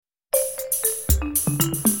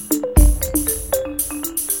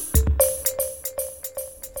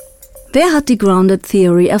Wer hat die Grounded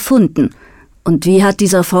Theory erfunden? Und wie hat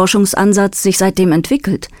dieser Forschungsansatz sich seitdem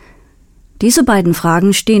entwickelt? Diese beiden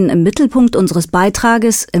Fragen stehen im Mittelpunkt unseres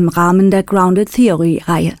Beitrages im Rahmen der Grounded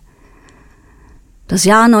Theory-Reihe. Das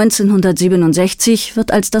Jahr 1967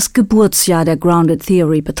 wird als das Geburtsjahr der Grounded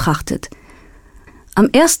Theory betrachtet. Am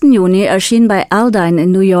 1. Juni erschien bei Aldine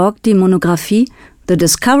in New York die Monographie The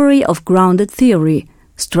Discovery of Grounded Theory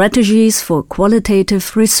 – Strategies for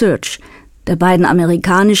Qualitative Research der beiden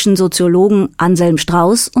amerikanischen Soziologen Anselm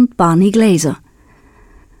Strauß und Barney Glaser.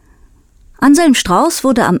 Anselm Strauß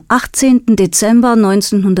wurde am 18. Dezember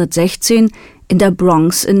 1916 in der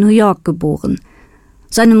Bronx in New York geboren.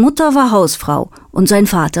 Seine Mutter war Hausfrau und sein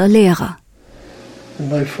Vater Lehrer.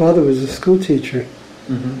 My father was a school teacher,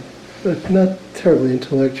 but not terribly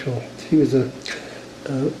intellectual. He was a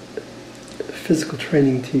physical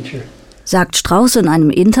training teacher. Sagt Strauß in einem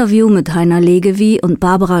Interview mit Heiner Legevy und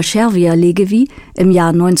Barbara Schervier-Legevy im Jahr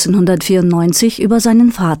 1994 über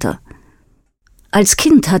seinen Vater. Als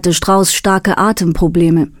Kind hatte Strauß starke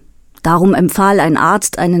Atemprobleme. Darum empfahl ein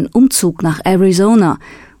Arzt einen Umzug nach Arizona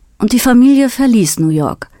und die Familie verließ New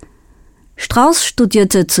York. Strauß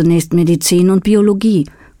studierte zunächst Medizin und Biologie,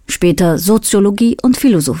 später Soziologie und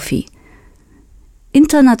Philosophie.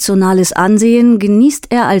 Internationales Ansehen genießt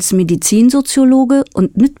er als Medizinsoziologe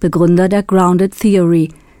und Mitbegründer der Grounded Theory.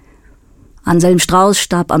 Anselm Strauß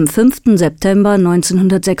starb am 5. September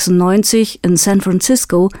 1996 in San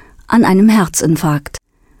Francisco an einem Herzinfarkt.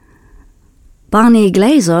 Barney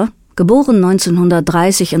Glaser, geboren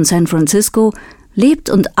 1930 in San Francisco, lebt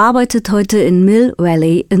und arbeitet heute in Mill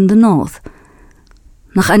Valley in the North.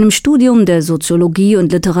 Nach einem Studium der Soziologie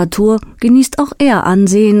und Literatur genießt auch er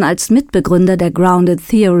Ansehen als Mitbegründer der Grounded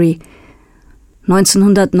Theory.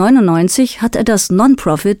 1999 hat er das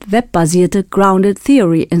Non-Profit webbasierte Grounded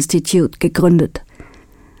Theory Institute gegründet.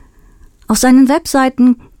 Auf seinen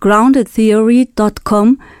Webseiten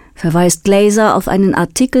groundedtheory.com verweist Glaser auf einen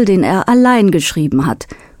Artikel, den er allein geschrieben hat,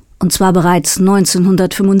 und zwar bereits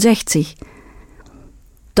 1965.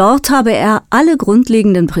 Dort habe er alle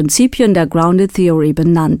grundlegenden Prinzipien der Grounded Theory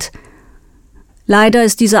benannt. Leider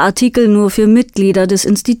ist dieser Artikel nur für Mitglieder des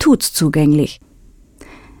Instituts zugänglich.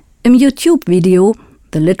 Im YouTube-Video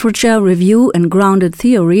The Literature Review in Grounded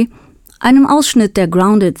Theory, einem Ausschnitt der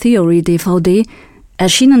Grounded Theory DVD,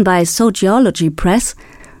 erschienen bei Sociology Press,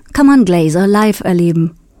 kann man Glaser live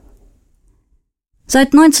erleben.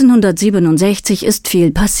 Seit 1967 ist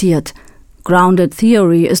viel passiert. Grounded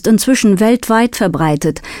Theory ist inzwischen weltweit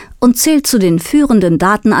verbreitet und zählt zu den führenden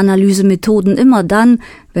Datenanalysemethoden immer dann,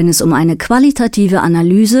 wenn es um eine qualitative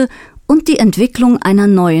Analyse und die Entwicklung einer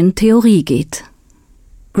neuen Theorie geht.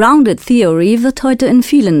 Grounded Theory wird heute in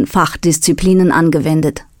vielen Fachdisziplinen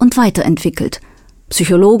angewendet und weiterentwickelt.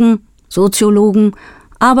 Psychologen, Soziologen,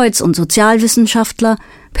 Arbeits- und Sozialwissenschaftler,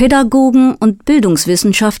 Pädagogen und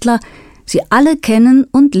Bildungswissenschaftler, sie alle kennen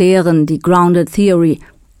und lehren die Grounded Theory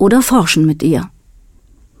oder forschen mit ihr.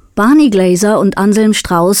 Barney Glaser und Anselm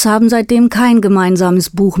Strauß haben seitdem kein gemeinsames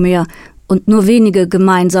Buch mehr und nur wenige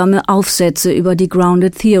gemeinsame Aufsätze über die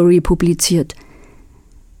Grounded Theory publiziert.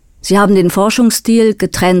 Sie haben den Forschungsstil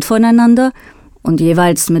getrennt voneinander und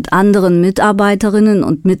jeweils mit anderen Mitarbeiterinnen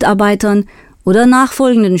und Mitarbeitern oder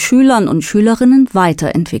nachfolgenden Schülern und Schülerinnen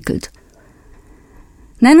weiterentwickelt.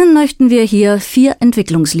 Nennen möchten wir hier 4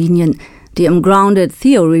 Entwicklungslinien, die im Grounded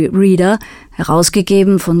Theory Reader,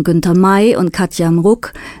 herausgegeben von Günter May und Katja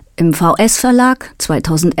Mruck, im VS-Verlag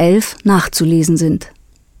 2011 nachzulesen sind.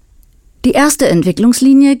 Die erste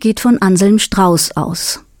Entwicklungslinie geht von Anselm Strauß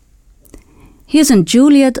aus. Hier sind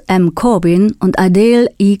Juliet M. Corbin und Adele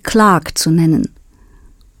E. Clark zu nennen.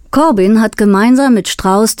 Corbin hat gemeinsam mit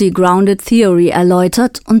Strauß die Grounded Theory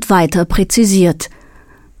erläutert und weiter präzisiert.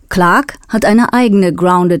 Clark hat eine eigene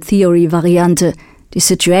Grounded Theory-Variante, die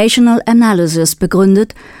Situational Analysis,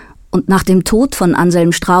 begründet und nach dem Tod von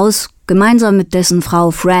Anselm Strauß gemeinsam mit dessen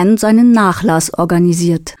Frau Fran seinen Nachlass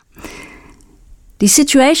organisiert. Die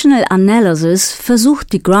Situational Analysis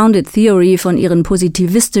versucht, die Grounded Theory von ihren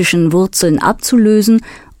positivistischen Wurzeln abzulösen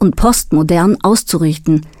und postmodern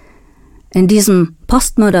auszurichten. In diesem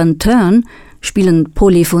postmodern Turn spielen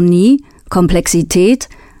Polyphonie, Komplexität,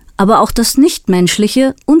 aber auch das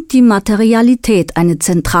Nichtmenschliche und die Materialität eine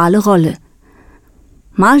zentrale Rolle.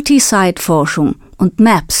 Multi-Site-Forschung und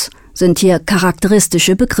Maps sind hier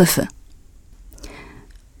charakteristische Begriffe.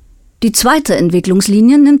 Die zweite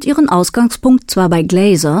Entwicklungslinie nimmt ihren Ausgangspunkt zwar bei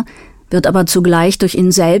Glaser, wird aber zugleich durch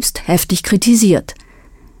ihn selbst heftig kritisiert.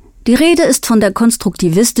 Die Rede ist von der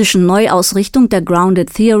konstruktivistischen Neuausrichtung der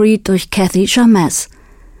Grounded Theory durch Cathy Charmaz.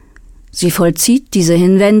 Sie vollzieht diese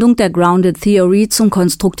Hinwendung der Grounded Theory zum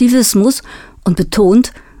Konstruktivismus und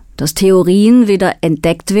betont, dass Theorien weder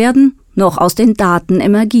entdeckt werden noch aus den Daten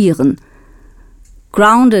emergieren.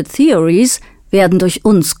 Grounded Theories werden durch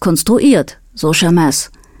uns konstruiert, so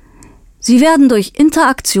Shammas. Sie werden durch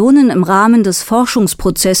Interaktionen im Rahmen des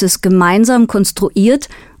Forschungsprozesses gemeinsam konstruiert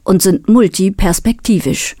und sind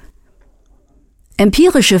multiperspektivisch.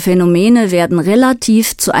 Empirische Phänomene werden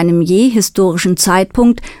relativ zu einem je historischen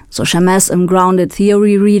Zeitpunkt, so Shammas im Grounded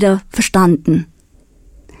Theory Reader, verstanden.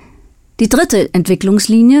 Die dritte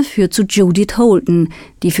Entwicklungslinie führt zu Judith Holton,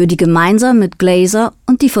 die für die gemeinsam mit Glaser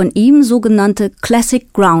und die von ihm sogenannte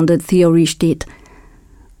Classic Grounded Theory steht.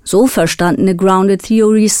 So verstandene Grounded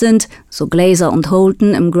Theories sind, so Glaser und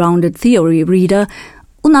Holton im Grounded Theory Reader,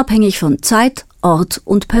 unabhängig von Zeit, Ort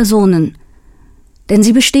und Personen. Denn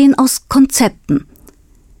sie bestehen aus Konzepten.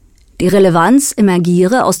 Die Relevanz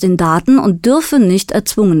emergiere aus den Daten und dürfe nicht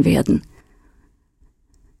erzwungen werden.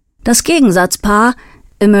 Das Gegensatzpaar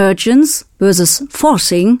Emergence versus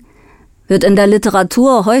Forcing wird in der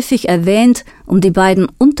Literatur häufig erwähnt, um die beiden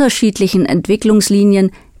unterschiedlichen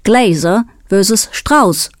Entwicklungslinien Glaser versus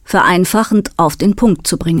Strauss vereinfachend auf den Punkt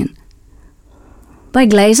zu bringen. Bei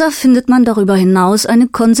Glaser findet man darüber hinaus eine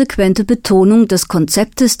konsequente Betonung des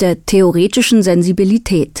Konzeptes der theoretischen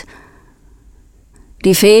Sensibilität.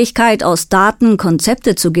 Die Fähigkeit, aus Daten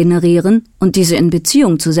Konzepte zu generieren und diese in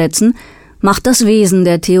Beziehung zu setzen, macht das Wesen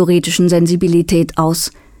der theoretischen Sensibilität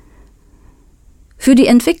aus. Für die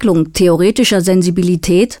Entwicklung theoretischer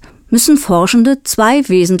Sensibilität müssen Forschende zwei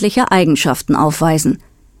wesentliche Eigenschaften aufweisen.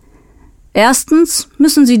 Erstens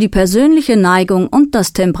müssen sie die persönliche Neigung und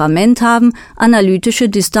das Temperament haben, analytische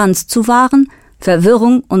Distanz zu wahren,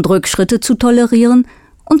 Verwirrung und Rückschritte zu tolerieren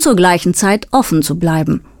und zur gleichen Zeit offen zu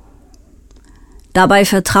bleiben. Dabei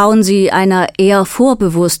vertrauen sie einer eher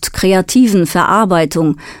vorbewusst kreativen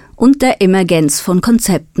Verarbeitung und der Emergenz von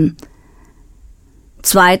Konzepten.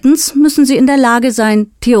 Zweitens müssen sie in der Lage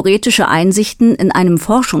sein, theoretische Einsichten in einem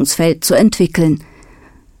Forschungsfeld zu entwickeln.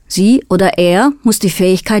 Sie oder er muss die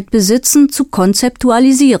Fähigkeit besitzen, zu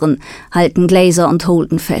konzeptualisieren, halten Glaser und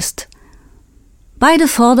Holton fest. Beide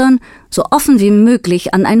fordern, so offen wie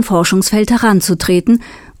möglich an ein Forschungsfeld heranzutreten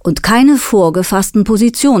und keine vorgefassten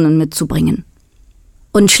Positionen mitzubringen.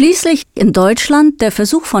 Und schließlich in Deutschland der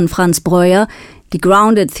Versuch von Franz Breuer, die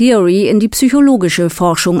Grounded Theory in die psychologische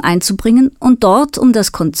Forschung einzubringen und dort um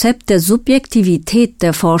das Konzept der Subjektivität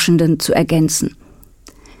der Forschenden zu ergänzen.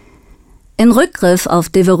 In Rückgriff auf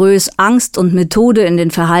Devereaux Angst und Methode in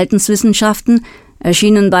den Verhaltenswissenschaften,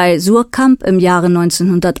 erschienen bei Suhrkamp im Jahre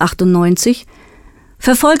 1998,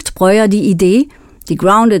 verfolgt Breuer die Idee, die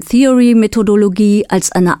Grounded Theory Methodologie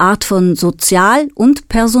als eine Art von sozial und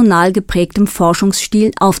personal geprägtem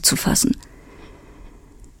Forschungsstil aufzufassen.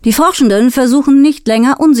 Die Forschenden versuchen nicht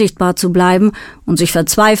länger unsichtbar zu bleiben und sich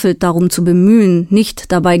verzweifelt darum zu bemühen,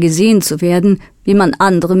 nicht dabei gesehen zu werden, wie man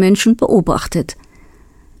andere Menschen beobachtet.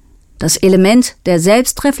 Das Element der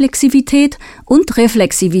Selbstreflexivität und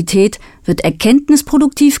Reflexivität wird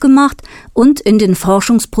erkenntnisproduktiv gemacht und in den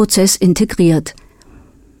Forschungsprozess integriert.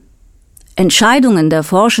 Entscheidungen der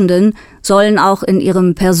Forschenden sollen auch in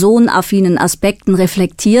ihren personaffinen Aspekten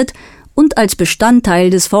reflektiert und als Bestandteil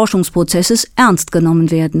des Forschungsprozesses ernst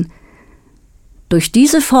genommen werden. Durch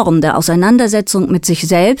diese Form der Auseinandersetzung mit sich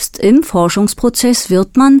selbst im Forschungsprozess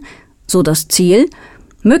wird man, so das Ziel,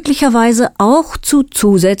 möglicherweise auch zu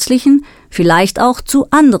zusätzlichen, vielleicht auch zu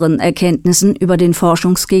anderen Erkenntnissen über den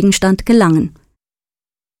Forschungsgegenstand gelangen.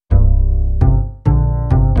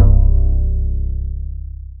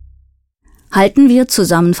 Halten wir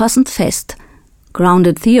zusammenfassend fest: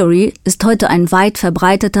 Grounded Theory ist heute ein weit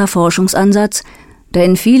verbreiteter Forschungsansatz, der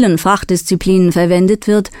in vielen Fachdisziplinen verwendet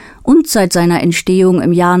wird und seit seiner Entstehung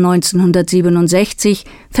im Jahr 1967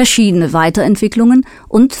 verschiedene Weiterentwicklungen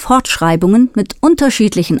und Fortschreibungen mit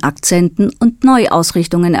unterschiedlichen Akzenten und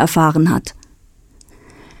Neuausrichtungen erfahren hat.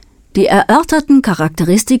 Die erörterten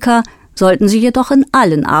Charakteristika sollten Sie jedoch in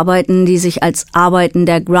allen Arbeiten, die sich als Arbeiten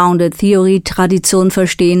der Grounded Theory-Tradition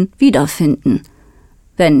verstehen, wiederfinden.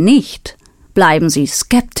 Wenn nicht, bleiben Sie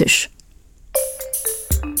skeptisch.